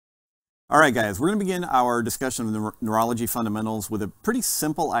All right, guys, we're going to begin our discussion of the neurology fundamentals with a pretty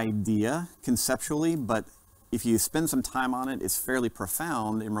simple idea conceptually, but if you spend some time on it, it's fairly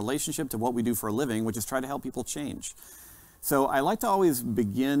profound in relationship to what we do for a living, which is try to help people change. So I like to always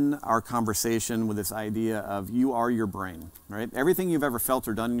begin our conversation with this idea of you are your brain, right? Everything you've ever felt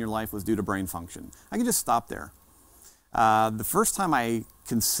or done in your life was due to brain function. I can just stop there. The first time I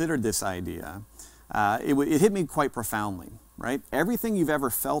considered this idea, it hit me quite profoundly, right? Everything you've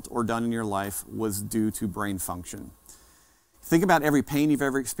ever felt or done in your life was due to brain function. Think about every pain you've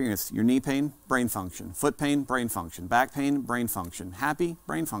ever experienced. Your knee pain, brain function. Foot pain, brain function. Back pain, brain function. Happy,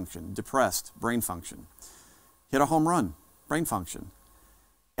 brain function. Depressed, brain function. Hit a home run, brain function.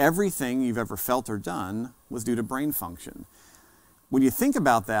 Everything you've ever felt or done was due to brain function. When you think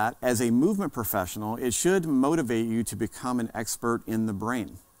about that as a movement professional, it should motivate you to become an expert in the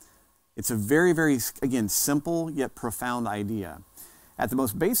brain. It's a very, very, again, simple yet profound idea. At the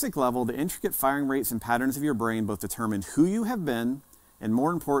most basic level, the intricate firing rates and patterns of your brain both determine who you have been and,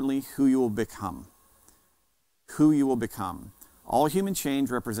 more importantly, who you will become. Who you will become. All human change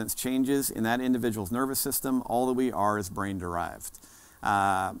represents changes in that individual's nervous system. All that we are is brain-derived.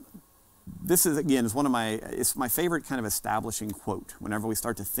 This is, again, it's my favorite kind of establishing quote whenever we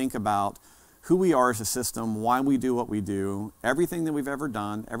start to think about who we are as a system, why we do what we do. Everything that we've ever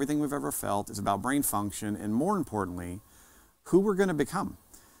done, everything we've ever felt is about brain function, and more importantly, who we're going to become.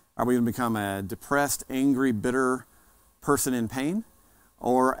 Are we going to become a depressed, angry, bitter person in pain?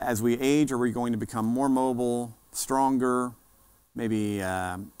 Or as we age, are we going to become more mobile, stronger, maybe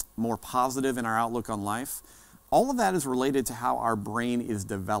more positive in our outlook on life? All of that is related to how our brain is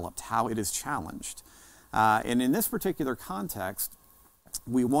developed, how it is challenged. And in this particular context,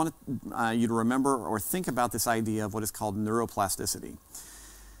 we want you to remember or think about this idea of what is called neuroplasticity.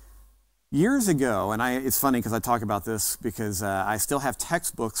 Years ago, and it's funny because I talk about this because I still have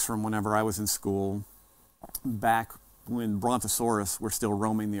textbooks from whenever I was in school, back when Brontosaurus were still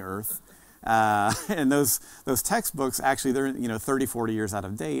roaming the earth. And those textbooks, actually, they're 30, 40 years out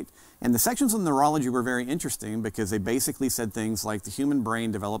of date. And the sections on neurology were very interesting because they basically said things like the human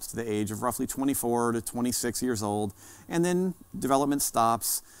brain develops to the age of roughly 24 to 26 years old, and then development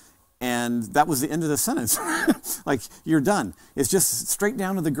stops, and that was the end of the sentence. Like, you're done. It's just straight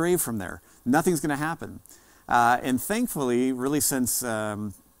down to the grave from there. Nothing's going to happen. And thankfully, really since,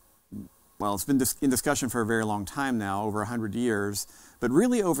 well, it's been in discussion for a very long time now, over 100 years, but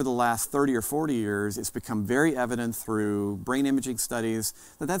really over the last 30 or 40 years, it's become very evident through brain imaging studies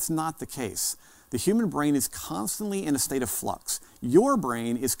that that's not the case. The human brain is constantly in a state of flux. Your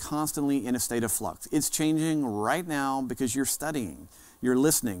brain is constantly in a state of flux. It's changing right now because you're studying, you're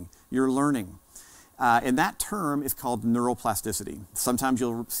listening, you're learning. And that term is called neuroplasticity. Sometimes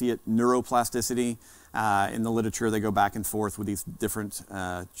you'll see it neuroplasticity. In the literature, they go back and forth with these different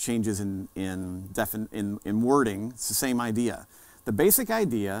changes in wording. It's the same idea. The basic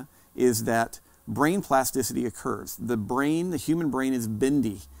idea is that brain plasticity occurs. The human brain is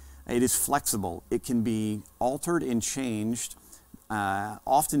bendy. It is flexible. It can be altered and changed,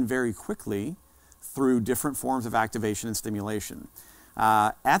 often very quickly, through different forms of activation and stimulation.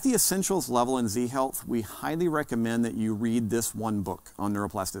 At the essentials level in Z Health, we highly recommend that you read this one book on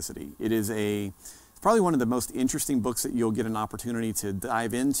neuroplasticity. It's probably one of the most interesting books that you'll get an opportunity to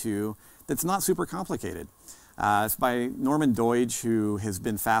dive into that's not super complicated. It's by Norman Doidge, who has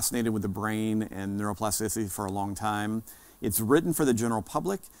been fascinated with the brain and neuroplasticity for a long time. It's written for the general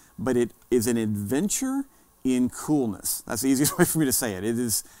public, but it is an adventure in coolness. That's the easiest way for me to say it. It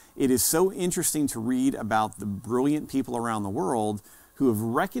is so interesting to read about the brilliant people around the world who have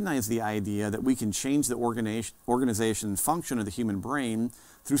recognized the idea that we can change the organization and function of the human brain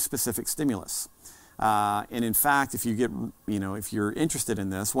through specific stimulus. And in fact, if you're interested in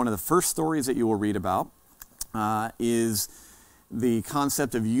this, one of the first stories that you will read about is the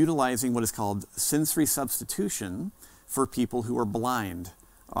concept of utilizing what is called sensory substitution for people who are blind.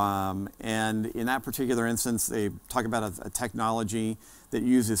 And in that particular instance, they talk about a technology that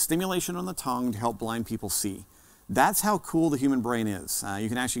uses stimulation on the tongue to help blind people see. That's how cool the human brain is. You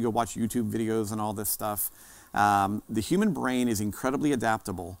can actually go watch YouTube videos and all this stuff. The human brain is incredibly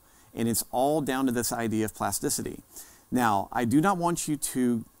adaptable, and it's all down to this idea of plasticity. Now, I do not want you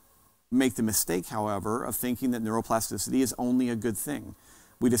to make the mistake, however, of thinking that neuroplasticity is only a good thing.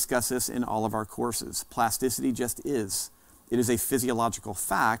 We discuss this in all of our courses. Plasticity just is. It is a physiological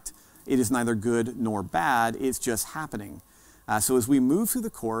fact. It is neither good nor bad. It's just happening. So as we move through the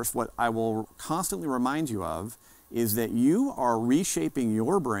course, what I will constantly remind you of is that you are reshaping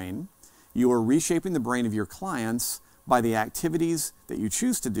your brain. You are reshaping the brain of your clients by the activities that you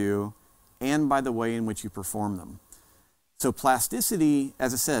choose to do and by the way in which you perform them. So plasticity,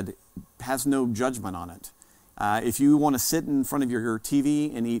 as I said, has no judgment on it. If you want to sit in front of your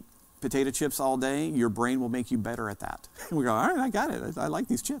TV and eat potato chips all day, your brain will make you better at that. We go, all right, I got it. I like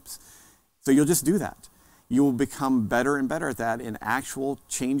these chips. So you'll just do that. You will become better and better at that, and actual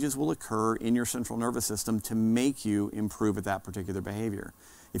changes will occur in your central nervous system to make you improve at that particular behavior.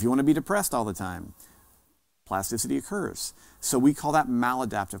 If you want to be depressed all the time, plasticity occurs. So we call that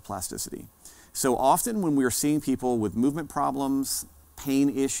maladaptive plasticity. So often when we're seeing people with movement problems, pain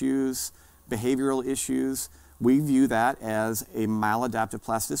issues, behavioral issues, we view that as a maladaptive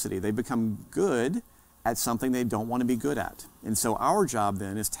plasticity. They become good at something they don't want to be good at. And so our job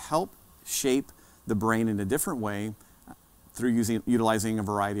then is to help shape the brain in a different way through utilizing a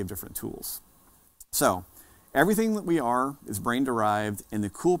variety of different tools. So everything that we are is brain derived, and the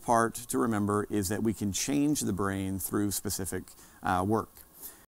cool part to remember is that we can change the brain through specific work.